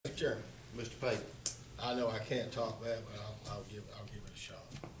Chairman, Mr. Payton. I know I can't talk that, but I'll give it a shot.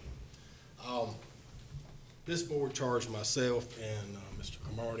 This board charged myself and Mr.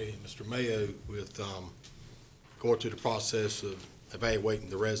 Camardi and Mr. Mayo with going through the process of evaluating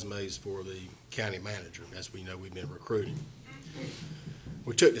the resumes for the county manager. As we know, we've been recruiting.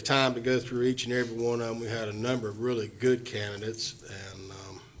 We took the time to go through each and every one of them. We had a number of really good candidates,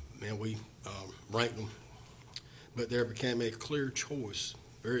 and we ranked them. But there became a clear choice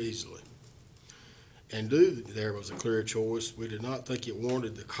very easily. And there was a clear choice. We did not think it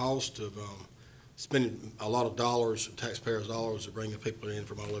warranted the cost of spending a lot of dollars, taxpayers' dollars, to bring people in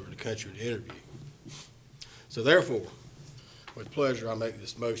from all over the country to interview. So therefore, with pleasure, I make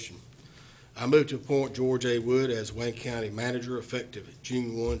this motion. I move to appoint George A. Wood as Wayne County Manager effective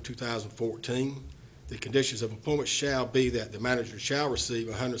June 1, 2014. The conditions of appointment shall be that the manager shall receive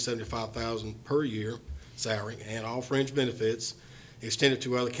 $175,000 per year salary and all fringe benefits extended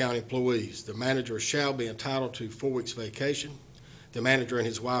to other county employees. The manager shall be entitled to 4 weeks vacation. The manager and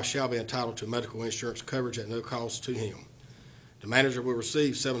his wife shall be entitled to medical insurance coverage at no cost to him. The manager will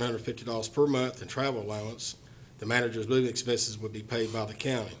receive $750 per month in travel allowance. The manager's living expenses will be paid by the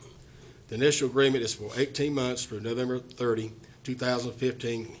county. The initial agreement is for 18 months through November 30,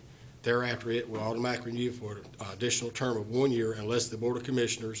 2015. Thereafter, it will automatically renew for an additional term of 1 year unless the Board of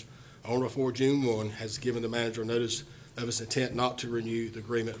Commissioners on or before June 1 has given the manager notice of its intent not to renew the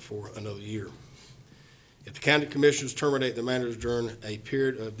agreement for another year. If the county commissioners terminate the manager during a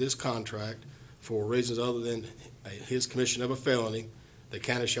period of this contract for reasons other than his commission of a felony, the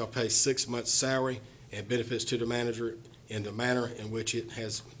county shall pay 6 months' salary and benefits to the manager in the manner in which it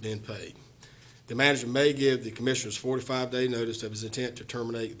has been paid. The manager may give the commissioners 45-day notice of his intent to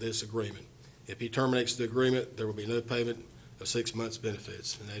terminate this agreement. If he terminates the agreement, there will be no payment of 6 months'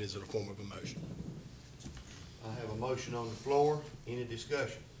 benefits, and that is in the form of a motion. I have a motion on the floor. Any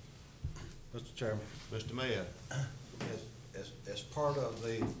discussion? Mr. Chairman, Mr. Mayor. as part of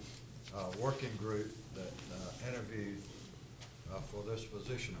the working group that interviewed for this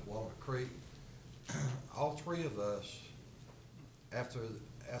position at Walnut Creek, all three of us, after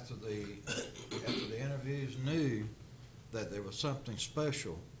the interviews, knew that there was something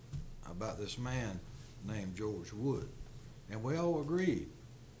special about this man named George Wood, and we all agreed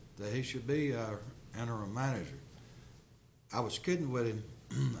that he should be our interim manager. I was kidding with him.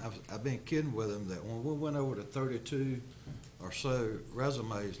 I've been kidding with him that when we went over to 32 or so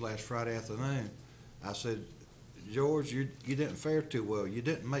resumes last Friday afternoon, I said, George, you didn't fare too well. You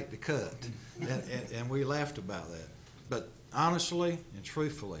didn't make the cut. and we laughed about that. But honestly and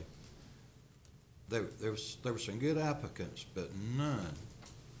truthfully, there were some good applicants, but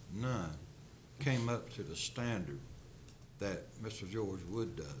none came up to the standard that Mr. George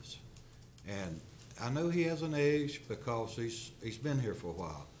Wood does. And I know he has an edge because he's been here for a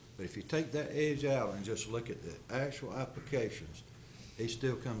while. But if you take that edge out and just look at the actual applications, he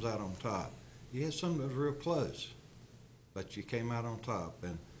still comes out on top. He had some that was real close, but you came out on top.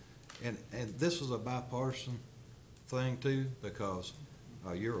 And this is a bipartisan thing too, because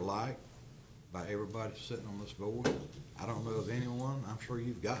you're liked by everybody sitting on this board. I don't know of anyone, I'm sure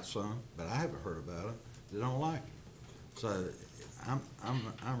you've got some, but I haven't heard about it, that don't like it. So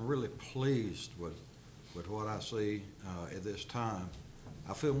I'm really pleased with what I see at this time.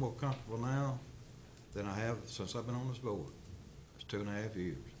 I feel more comfortable now than I have since I've been on this board. It's 2.5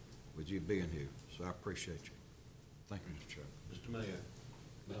 years with you being here, so I appreciate you. Thank you, Mr. Chairman. Mr. Mayor.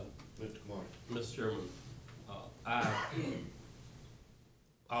 Mr. Kumar. Mr. Chairman, I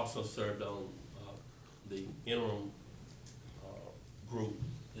also served on the interim group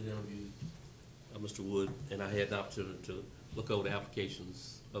that interviewed Mr. Wood, and I had the opportunity to look over the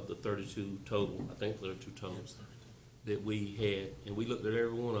applications of the 32 total, I think 32 totals, that we had, and we looked at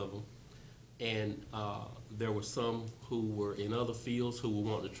every one of them. And there were some who were in other fields who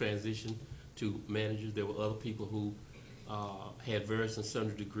were wanting to transition to managers. There were other people who had various and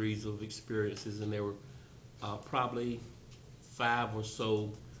sundry degrees of experiences, and there were probably 5 or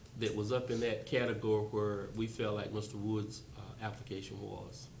so that was up in that category where we felt like Mr. Wood's application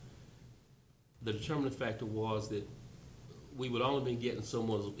was. The determining factor was that we would only be getting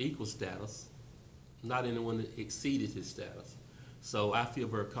someone of equal status, not anyone that exceeded his status. So I feel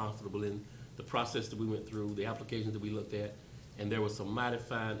very comfortable in the process that we went through, the applications that we looked at, and there were some mighty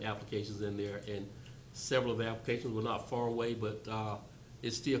fine applications in there, and several of the applications were not far away, but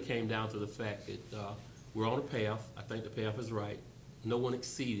it still came down to the fact that we're on a path. I think the path is right. No one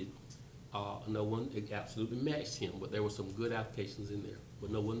exceeded, no one absolutely matched him, but there were some good applications in there, but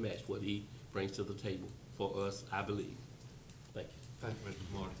no one matched what he brings to the table for us, I believe. Thank you. Thank you,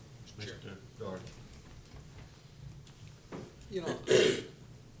 Mr. Martin. Mr. Doherty. You know,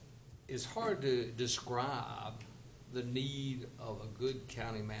 it's hard to describe the need of a good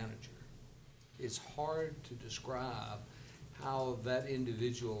county manager. It's hard to describe how that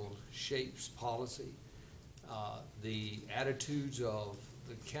individual shapes policy, the attitudes of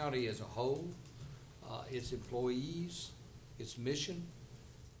the county as a whole, its employees, its mission.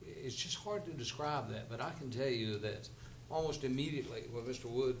 It's just hard to describe that, but I can tell you that almost immediately when Mr.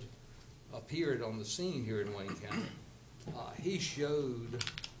 Wood appeared on the scene here in Wayne County, he showed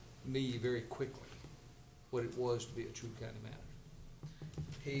me very quickly what it was to be a true county manager.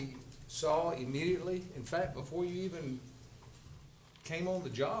 He saw immediately, in fact, before you even came on the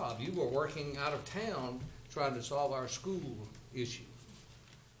job, you were working out of town trying to solve our school issue.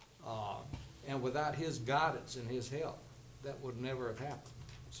 And without his guidance and his help, that would never have happened.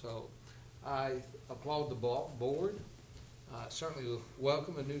 So I applaud the board. Certainly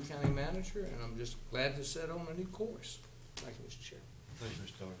welcome a new county manager, and I'm just glad to set on a new course. Thank you, Mr. Chair. Thank you,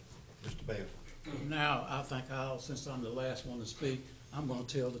 Mr. Doherty. Mr. Bell. Now, I think since I'm the last one to speak, I'm gonna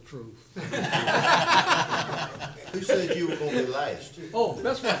tell the truth. Who said you were gonna be last? Oh,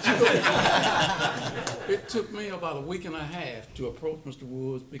 that's what it took me about a week and a half to approach Mr.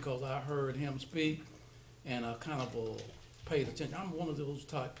 Woods because I heard him speak and I kind of paid attention. I'm one of those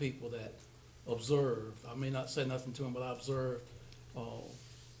type people that observe. I may not say nothing to him, but I observe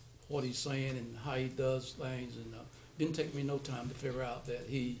what he's saying and how he does things, and didn't take me no time to figure out that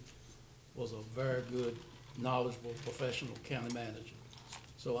he was a very good, knowledgeable, professional county manager.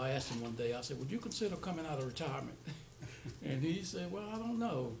 So I asked him one day, I said, would you consider coming out of retirement? And he said, well, I don't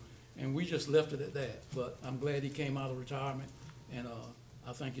know. And we just left it at that. But I'm glad he came out of retirement, and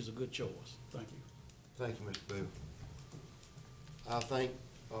I think he's a good choice. Thank you. Thank you, Mr. Bell. I think,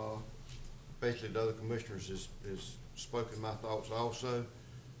 basically the other commissioners has spoken my thoughts also.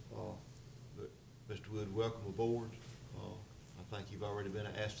 But Mr. Wood, welcome aboard. I think you've already been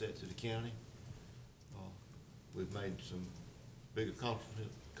an asset to the county. We've made some big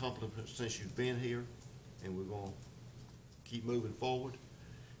accomplishments since you've been here, and we're gonna keep moving forward.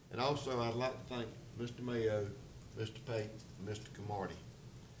 And also, I'd like to thank Mr. Mayo, Mr. Pate, and Mr. Camardi,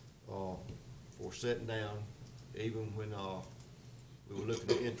 for sitting down, even when, we were looking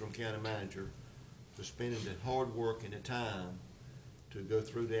at interim county manager, for spending the hard work and the time to go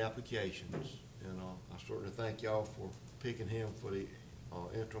through the applications. And, I certainly thank y'all for picking him for the,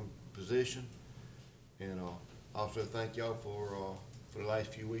 interim position. And, also thank y'all for the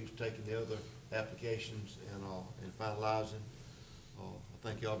last few weeks taking the other applications and finalizing. I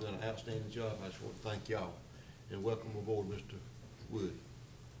think y'all done an outstanding job. I just want to thank y'all. And welcome aboard, Mr. Wood.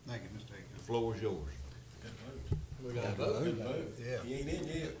 Thank you, Mr. Aiken. The floor is yours. We got a vote. Yeah. He ain't in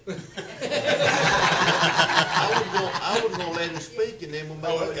yet. I was gonna let him speak, and then we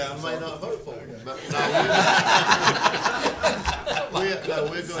may not vote for him. But no,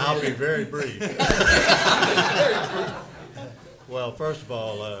 we're gonna. I'll be very brief. Well, first of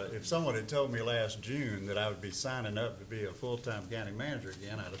all, if someone had told me last June that I would be signing up to be a full-time county manager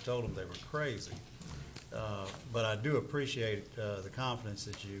again, I'd have told them they were crazy. But I do appreciate the confidence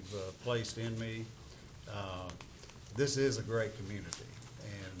that you've placed in me. This is a great community,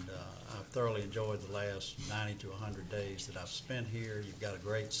 and I've thoroughly enjoyed the last 90 to 100 days that I've spent here. You've got a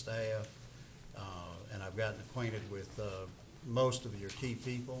great staff, and I've gotten acquainted with most of your key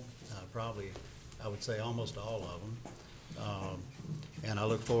people, probably, I would say, almost all of them. And I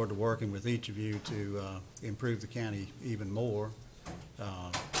look forward to working with each of you to improve the county even more.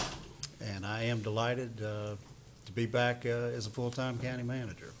 And I am delighted to be back as a full-time county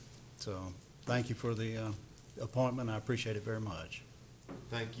manager. So thank you for the appointment. I appreciate it very much.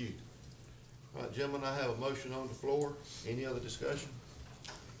 Thank you. All right, gentlemen, I have a motion on the floor. Any other discussion?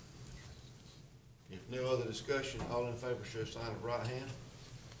 If no other discussion, all in favor show sign of right hand.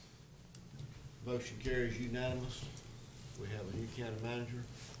 Motion carries unanimous. We have a new county manager.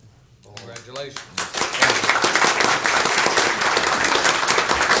 Congratulations.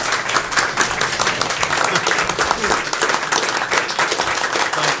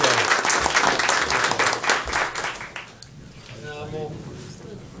 Now,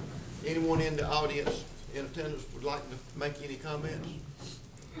 anyone in the audience in attendance would like to make any comments?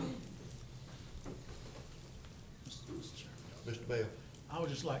 Mr. Bell. I would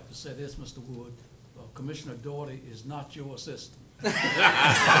just like to say this, Mr. Wood. Commissioner Doherty is not your assistant.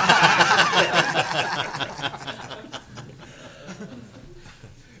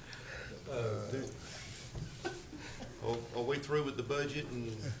 Are we through with the budget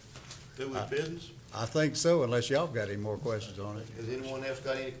and through with business? I think so, unless y'all got any more questions on it. Has anyone else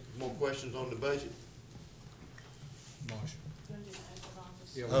got any more questions on the budget?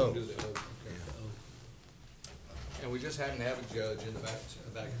 Yeah, we Oh. can do that. And we just happen to have a judge in the back,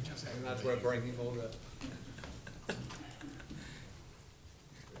 and that's where I bring him on up.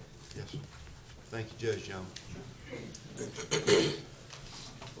 Yes, sir. Thank you, Judge Jones.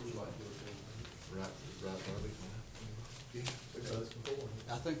 Right, that'll be fine.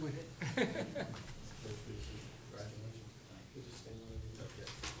 I think we did.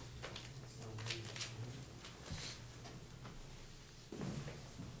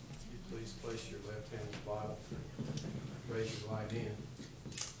 Please place your left hand on the Bible. Raise your right hand.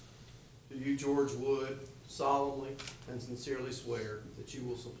 Do you, George Wood, solemnly and sincerely swear that you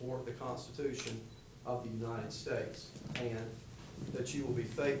will support the Constitution of the United States and that you will be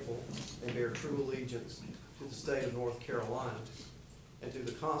faithful and bear true allegiance to the state of North Carolina and to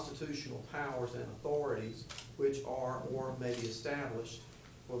the constitutional powers and authorities which are or may be established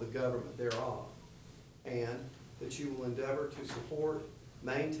for the government thereof, and that you will endeavor to support,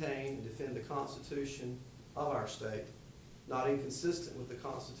 maintain, and defend the Constitution of our state, not inconsistent with the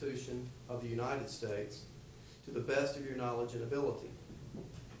Constitution of the United States, to the best of your knowledge and ability,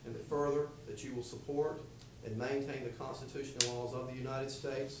 and that further, that you will support and maintain the Constitution and laws of the United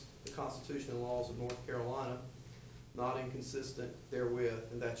States, the Constitution and laws of North Carolina, not inconsistent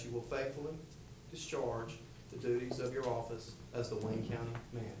therewith, and that you will faithfully discharge the duties of your office as the Wayne County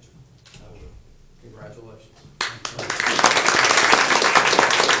Manager. I will. Congratulations.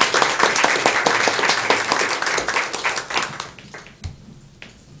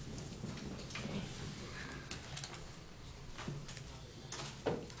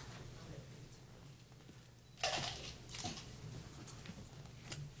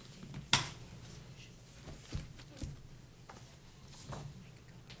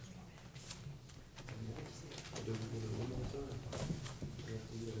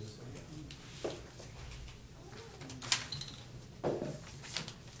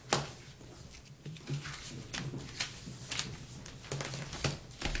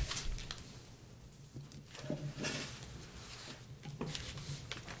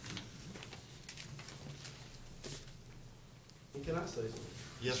 Can I say something?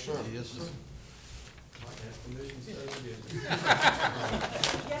 Yes, sir. Yes, sir. I'd like to ask permission to stay again.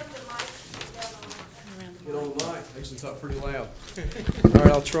 Get on the mic. Actually, talk pretty loud. All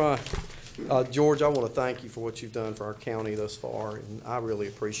right, I'll try. George, I want to thank you for what you've done for our county thus far, and I really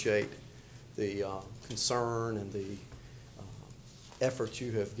appreciate the concern and the effort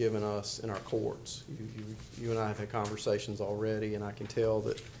you have given us in our courts. You and I have had conversations already, and I can tell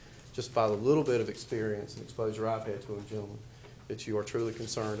that just by the little bit of experience and exposure I've had to a gentleman, that you are truly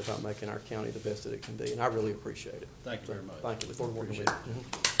concerned about making our county the best that it can be, and I really appreciate it. Thank you very much. Thank you. Look forward to working with you.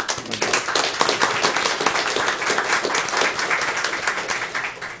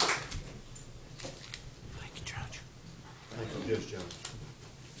 Thank you, Judge. Thank you, Judge Jones.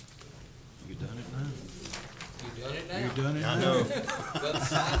 You done it now? You done it now? You done it now? I know. Got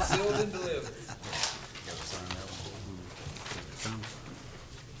signed, sealed, and delivered.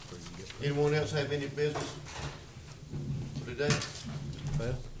 Anyone else have any business for today?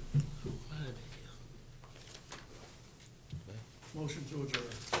 Motion to adjourn.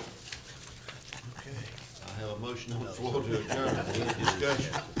 I have a motion on the floor to adjourn. Any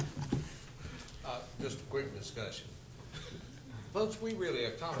discussion? Just a quick discussion. Folks, we really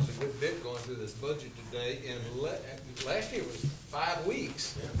accomplished a good bit going through this budget today, and last year was 5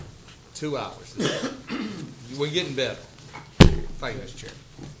 weeks. 2 hours. We're getting better. Thank you, Mr. Chairman.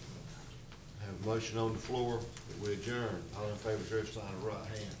 I have a motion on the floor that we adjourn. All in favor, show sign of right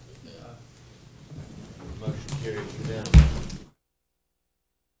hand. Motion carries unanimously.